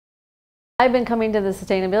I've been coming to the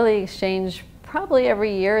Sustainability Exchange probably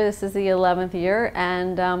every year. This is the 11th year,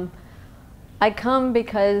 and I come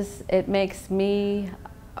because it makes me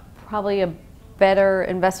probably a better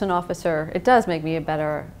investment officer. It does make me a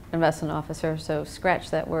better investment officer, so scratch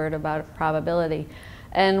that word about probability.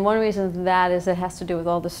 And one reason that is it has to do with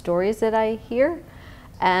all the stories that I hear.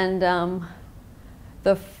 And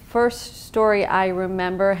the first story I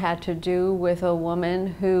remember had to do with a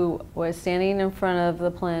woman who was standing in front of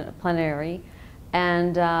the plenary,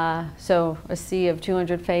 and so a sea of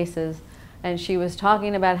 200 faces, and she was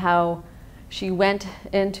talking about how she went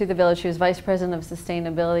into the village. She was vice president of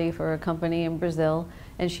sustainability for a company in Brazil,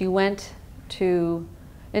 and she went into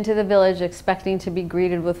the village expecting to be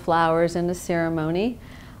greeted with flowers in a ceremony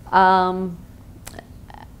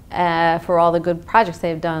for all the good projects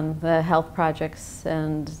they've done, the health projects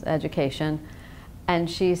and education. And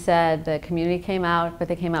she said the community came out, but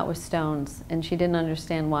they came out with stones, and she didn't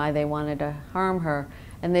understand why they wanted to harm her.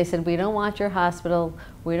 And they said, "We don't want your hospital,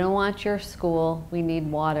 we don't want your school, we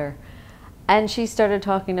need water." And she started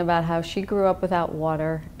talking about how she grew up without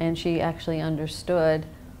water, and she actually understood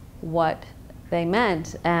what they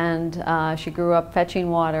meant. And she grew up fetching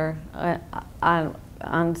water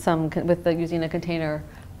using a container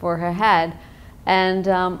for her head. And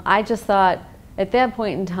I just thought, at that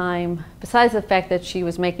point in time, besides the fact that she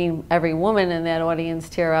was making every woman in that audience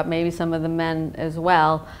tear up, maybe some of the men as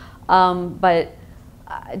well, but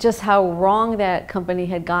just how wrong that company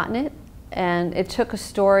had gotten it. And it took a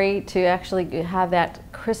story to actually have that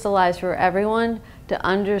crystallized for everyone to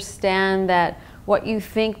understand that what you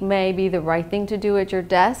think may be the right thing to do at your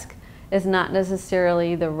desk is not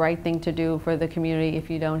necessarily the right thing to do for the community if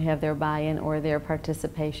you don't have their buy-in or their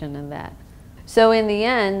participation in that. So in the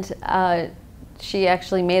end, she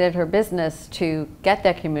actually made it her business to get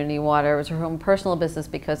that community water. It was her own personal business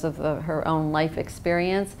because of her own life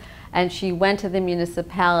experience. And she went to the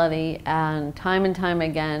municipality and time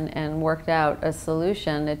again and worked out a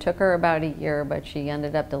solution. It took her about a year, but she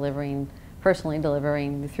ended up personally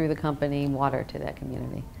delivering through the company water to that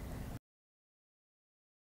community.